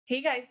Hey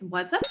guys,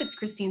 what's up? It's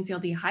Christine Seal,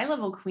 the High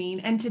Level Queen,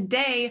 and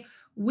today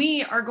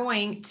we are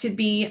going to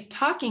be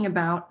talking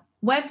about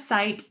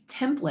website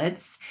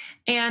templates.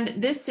 And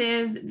this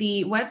is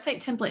the website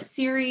template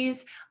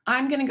series.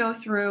 I'm going to go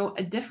through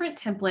a different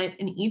template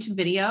in each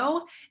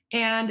video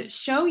and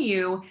show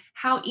you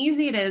how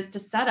easy it is to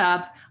set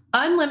up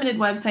unlimited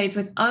websites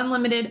with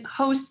unlimited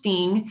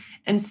hosting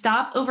and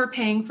stop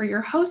overpaying for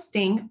your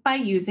hosting by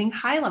using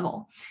High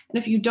Level. And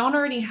if you don't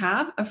already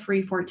have a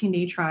free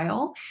 14-day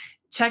trial,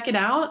 check it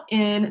out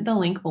in the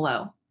link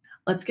below.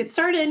 Let's get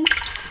started.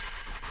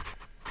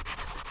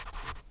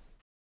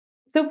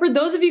 So for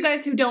those of you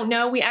guys who don't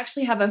know, we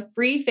actually have a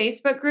free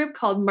Facebook group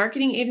called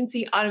Marketing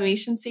Agency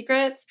Automation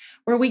Secrets,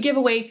 where we give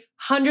away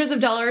hundreds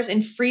of dollars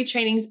in free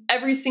trainings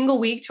every single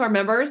week to our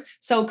members.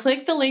 So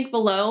click the link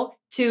below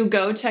to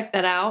go check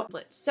that out.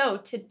 So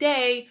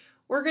today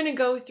we're going to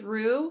go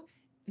through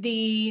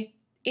the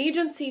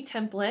agency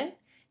template,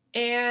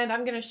 and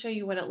I'm going to show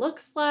you what it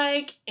looks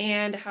like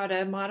and how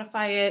to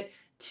modify it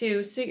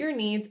to suit your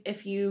needs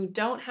if you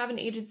don't have an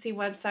agency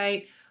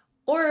website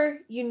or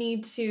you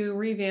need to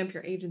revamp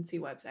your agency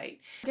website.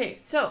 Okay,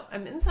 so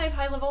I'm inside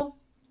High Level,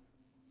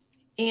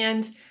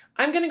 and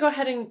I'm going to go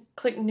ahead and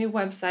click New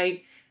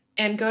Website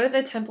and go to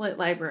the template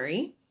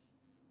library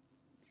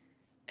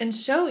and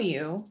show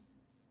you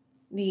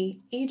the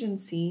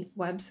agency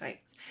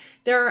websites.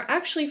 There are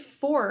actually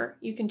 4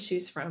 you can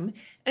choose from,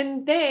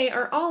 and they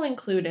are all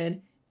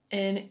included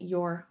in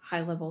your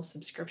High Level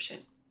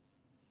subscription.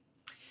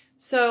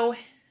 So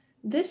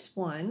this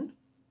one,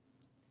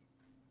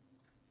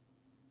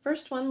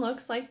 first one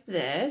looks like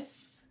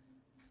this,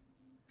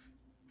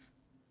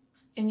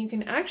 and you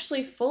can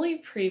actually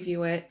fully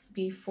preview it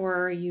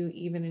before you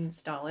even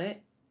install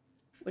it,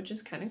 which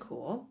is kind of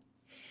cool.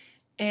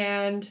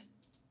 And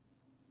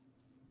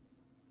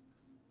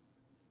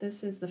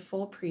this is the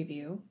full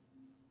preview.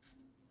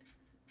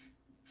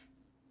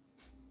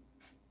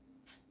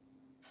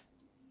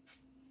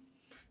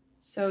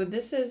 So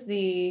this is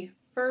the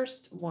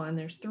first one.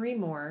 There's 3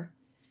 more.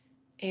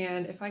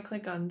 And if I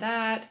click on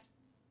that,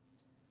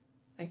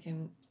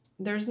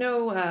 there's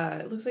no,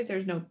 it looks like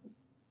there's no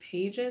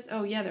pages.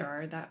 Oh yeah, there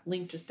are. That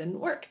link just didn't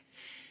work.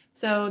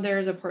 So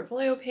there's a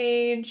portfolio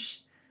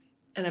page,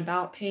 an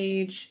about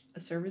page,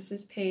 a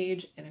services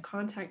page, and a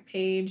contact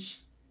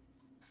page.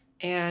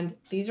 And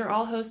these are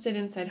all hosted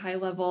inside High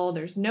Level.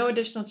 There's no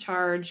additional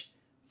charge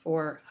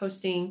for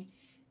hosting.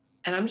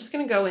 And I'm just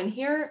going to go in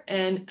here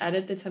and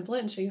edit the template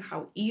and show you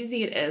how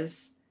easy it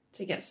is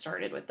to get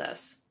started with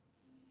this.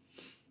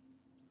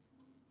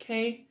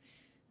 Okay,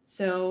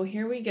 so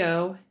here we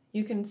go.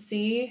 You can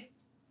see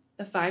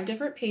the 5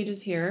 different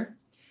pages here.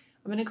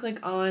 I'm going to click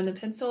on the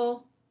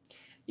pencil.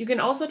 You can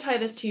also tie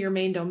this to your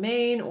main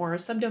domain or a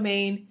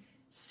subdomain.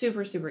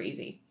 Super, super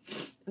easy.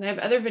 And I have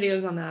other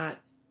videos on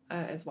that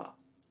as well.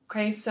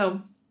 Okay,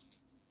 so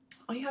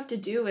all you have to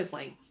do is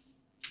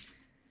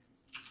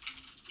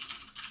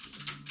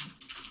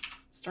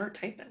start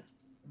typing.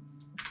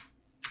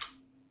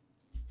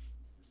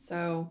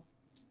 So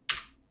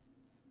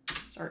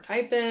start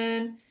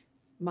typing,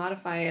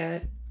 modify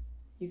it.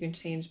 You can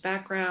change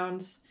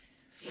backgrounds.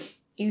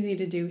 Easy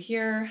to do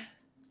here.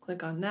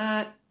 Click on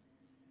that.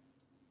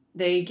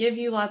 They give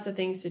you lots of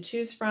things to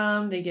choose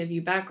from. They give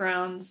you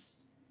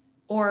backgrounds,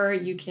 or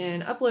you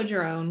can upload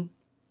your own.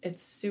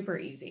 It's super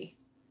easy.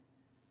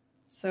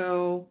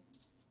 So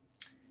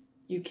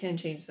you can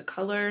change the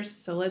colors.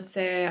 So let's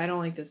say I don't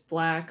like this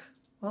black.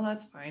 Well,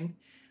 that's fine.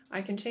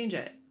 I can change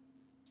it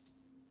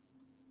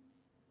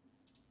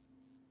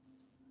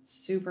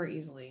super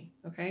easily,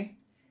 okay?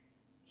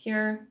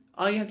 Here,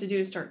 all you have to do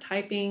is start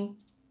typing.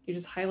 You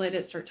just highlight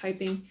it, start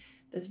typing.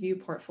 This view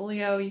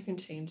portfolio, you can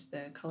change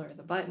the color of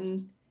the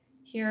button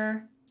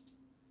here.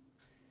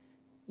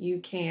 You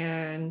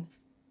can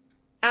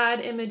add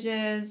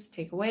images,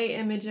 take away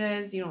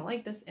images. You don't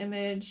like this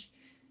image,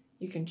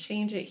 you can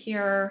change it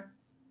here.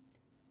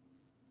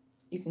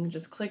 You can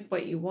just click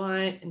what you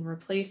want and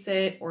replace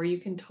it, or you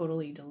can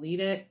totally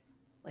delete it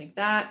like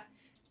that.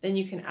 Then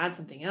you can add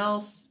something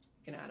else.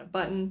 You can add a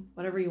button,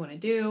 whatever you want to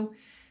do.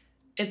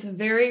 It's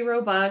very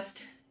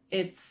robust.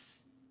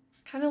 It's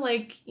kind of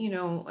like,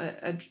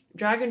 a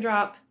drag and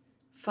drop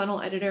funnel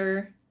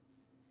editor.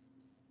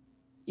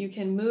 You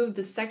can move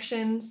the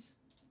sections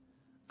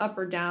up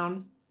or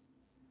down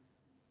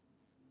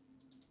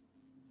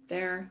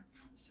there.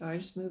 So I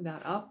just moved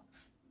that up.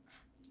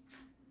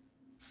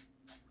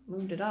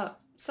 Moved it up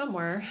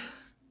somewhere.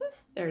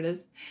 There it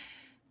is.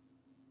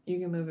 You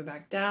can move it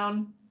back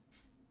down.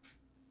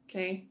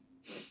 Okay.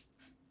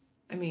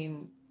 I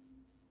mean,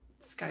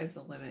 sky's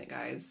the limit,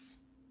 guys.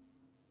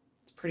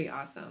 It's pretty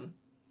awesome.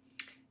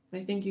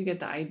 And I think you get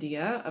the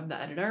idea of the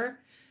editor.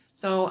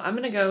 So I'm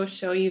going to go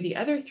show you the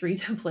other 3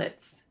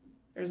 templates.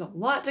 There's a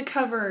lot to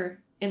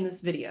cover in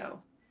this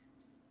video.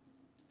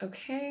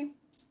 Okay.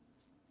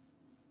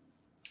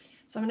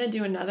 So I'm going to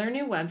do another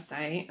new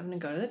website. I'm going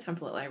to go to the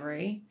template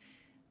library.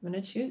 I'm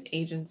going to choose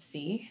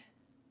agency.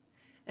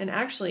 And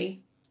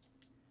actually,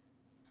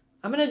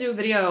 I'm going to do a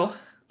video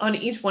on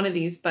each one of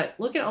these, but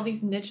look at all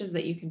these niches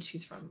that you can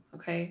choose from.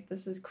 Okay,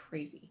 this is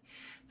crazy.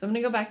 So I'm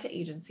going to go back to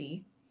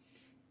agency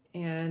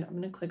and I'm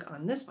going to click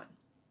on this one.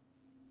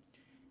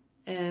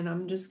 And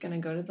I'm just going to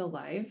go to the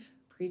live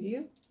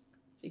preview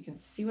so you can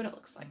see what it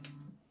looks like.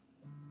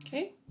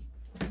 Okay.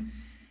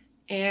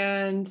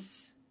 And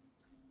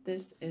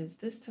this is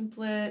this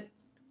template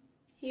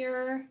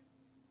here.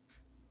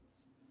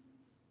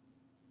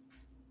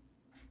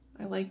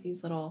 I like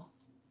these little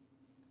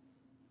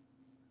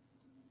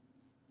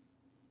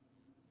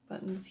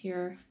buttons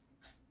here.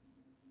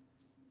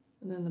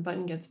 And then the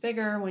button gets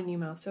bigger when you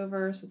mouse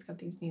over. So it's got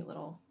these neat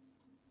little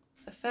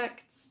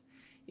effects.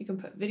 You can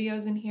put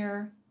videos in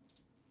here.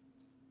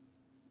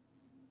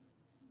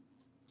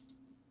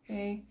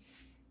 Okay.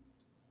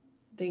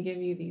 They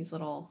give you these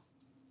little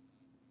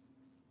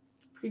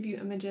preview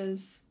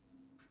images.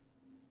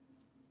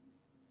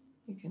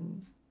 You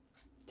can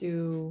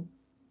do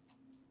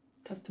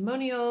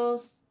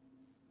testimonials.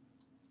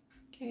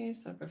 Okay,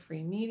 set up a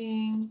free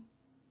meeting.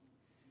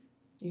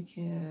 You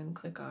can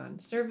click on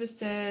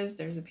services.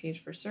 There's a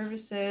page for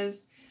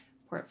services,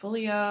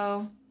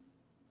 portfolio.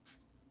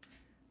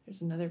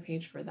 There's another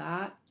page for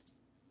that.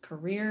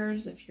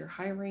 Careers, if you're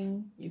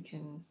hiring, you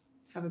can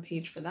have a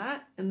page for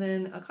that. And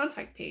then a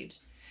contact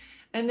page.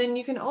 And then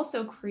you can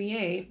also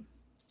create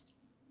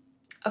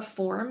a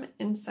form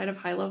inside of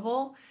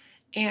HighLevel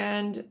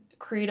and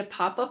create a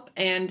pop-up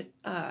and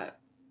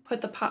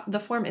put the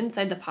form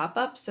inside the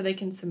pop-up so they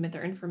can submit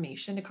their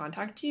information to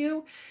contact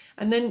you.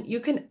 And then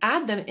you can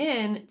add them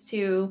in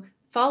to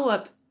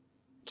follow-up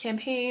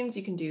campaigns.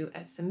 You can do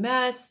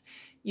SMS,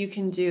 you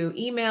can do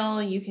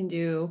email, you can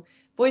do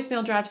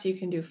voicemail drops, you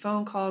can do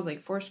phone calls,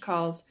 like forced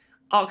calls,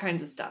 all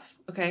kinds of stuff,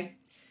 okay?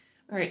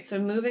 All right, so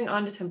moving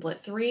on to template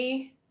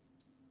 3.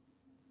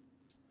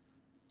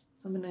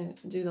 I'm gonna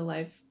do the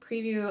live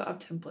preview of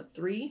template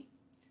 3.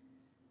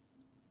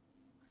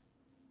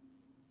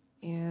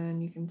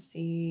 And you can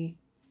see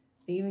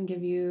they even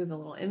give you the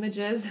little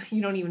images.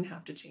 You don't even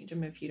have to change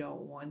them if you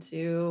don't want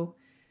to.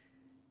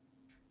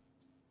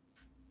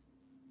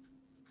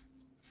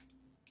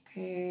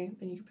 Okay,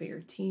 then you can put your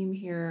team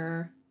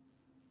here.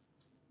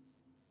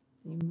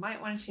 You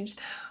might want to change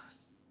those.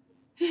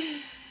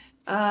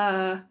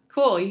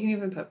 Cool, you can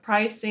even put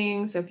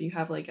pricing. So if you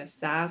have like a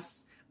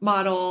SaaS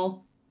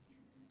model,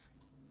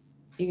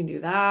 you can do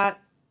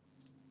that.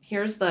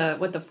 Here's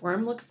what the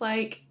form looks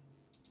like.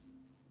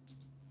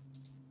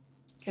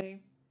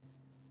 Okay.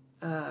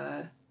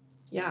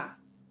 Yeah.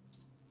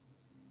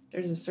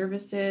 There's the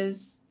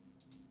services.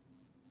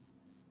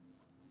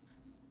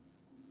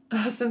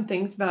 Some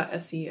things about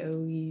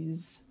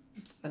SEOs.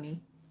 It's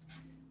funny.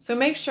 So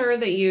make sure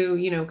that you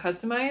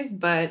customize,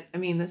 but I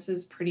mean, this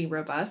is pretty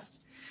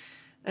robust.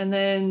 And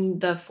then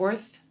the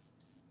 4th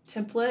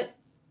template,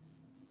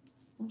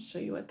 I'll show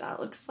you what that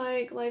looks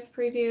like, live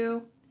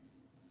preview.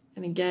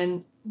 And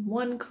again,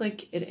 one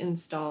click, it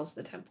installs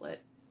the template.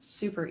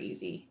 Super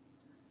easy.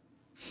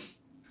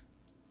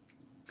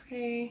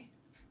 Okay,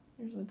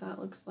 here's what that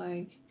looks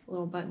like. The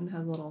little button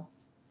has a little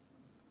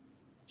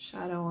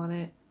shadow on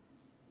it.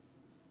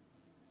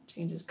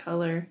 Changes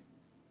color.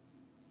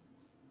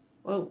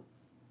 Whoa,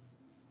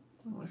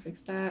 I want to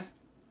fix that.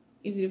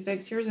 Easy to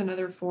fix. Here's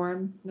another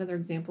form, another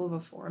example of a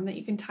form that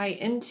you can tie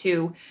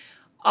into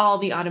all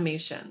the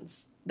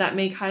automations that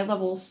make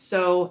HighLevel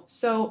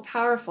so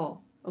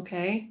powerful,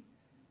 okay?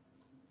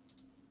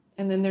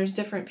 And then there's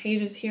different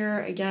pages here.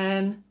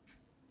 Again,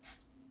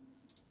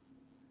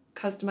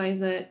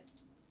 customize it,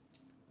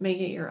 make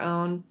it your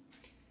own.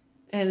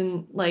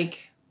 And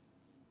like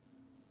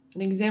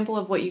an example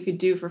of what you could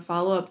do for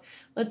follow-up,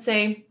 let's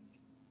say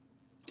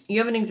you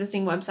have an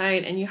existing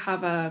website and you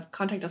have a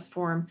contact us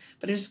form,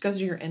 but it just goes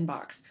to your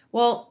inbox.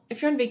 Well,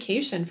 if you're on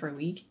vacation for a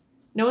week,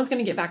 no one's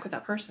going to get back with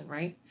that person,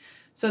 right?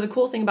 So the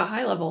cool thing about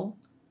HighLevel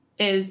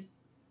is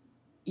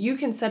you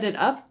can set it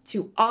up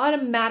to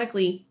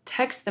automatically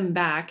text them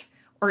back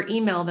or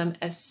email them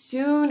as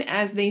soon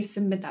as they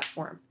submit that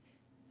form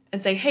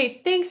and say,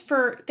 hey, thanks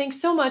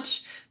so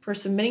much for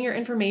submitting your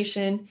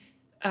information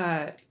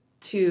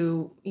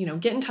to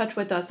get in touch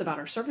with us about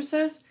our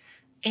services.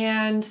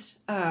 And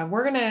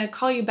we're going to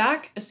call you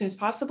back as soon as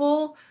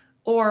possible,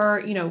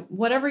 or,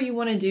 whatever you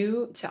want to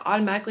do to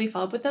automatically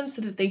follow up with them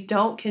so that they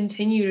don't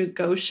continue to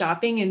go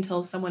shopping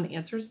until someone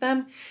answers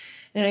them.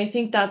 And I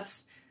think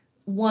that's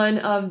one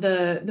of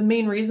the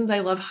main reasons I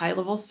love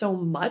HighLevel so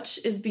much,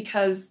 is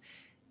because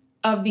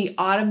of the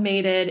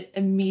automated,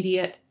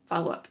 immediate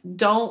follow-up.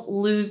 Don't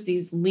lose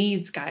these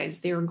leads,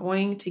 guys. They are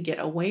going to get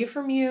away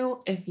from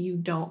you if you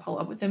don't follow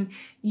up with them.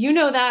 You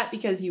know that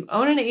because you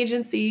own an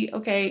agency,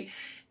 okay?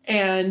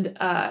 And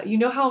you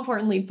know how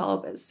important lead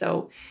follow-up is.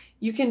 So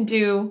you can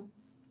do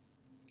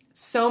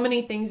so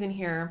many things in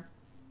here.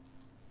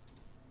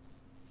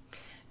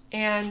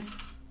 And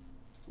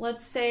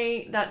let's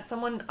say that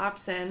someone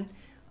opts in.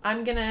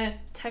 I'm going to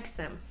text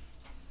them.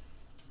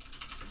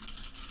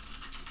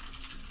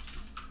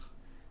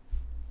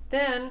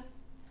 Then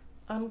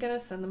I'm going to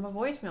send them a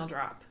voicemail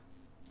drop.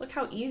 Look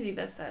how easy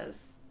this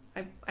is.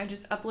 I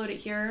just upload it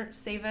here,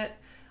 save it.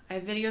 I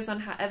have videos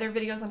on other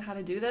videos on how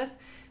to do this.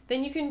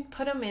 Then you can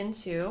put them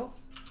into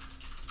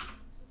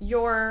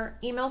your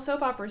email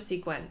soap opera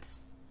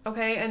sequence.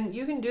 Okay, and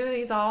you can do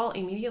these all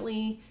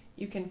immediately.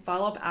 You can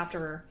follow up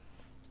after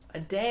a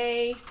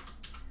day.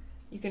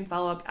 You can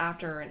follow up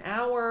after an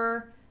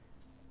hour,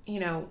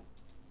 2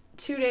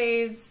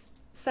 days,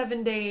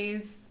 7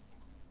 days.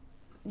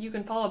 You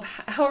can follow up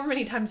however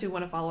many times you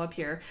want to follow up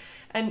here.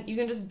 And you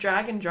can just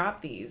drag and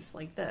drop these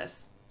like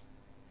this.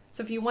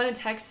 So if you want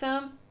to text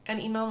them and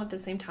email them at the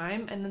same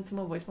time and then send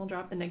a voicemail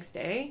drop the next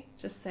day,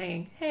 just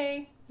saying,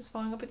 hey, just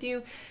following up with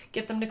you,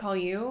 get them to call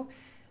you.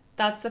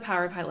 That's the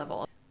power of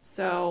HighLevel.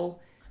 So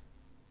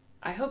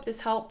I hope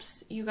this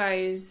helps you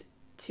guys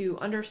to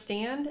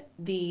understand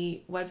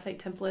the website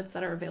templates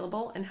that are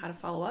available and how to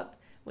follow up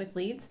with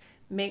leads.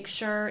 Make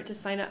sure to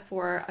sign up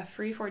for a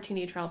free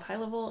 14-day trial of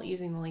HighLevel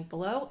using the link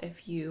below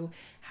if you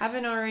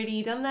haven't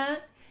already done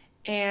that.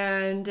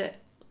 And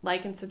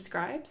like and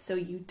subscribe so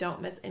you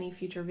don't miss any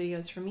future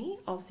videos from me.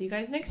 I'll see you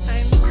guys next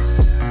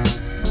time.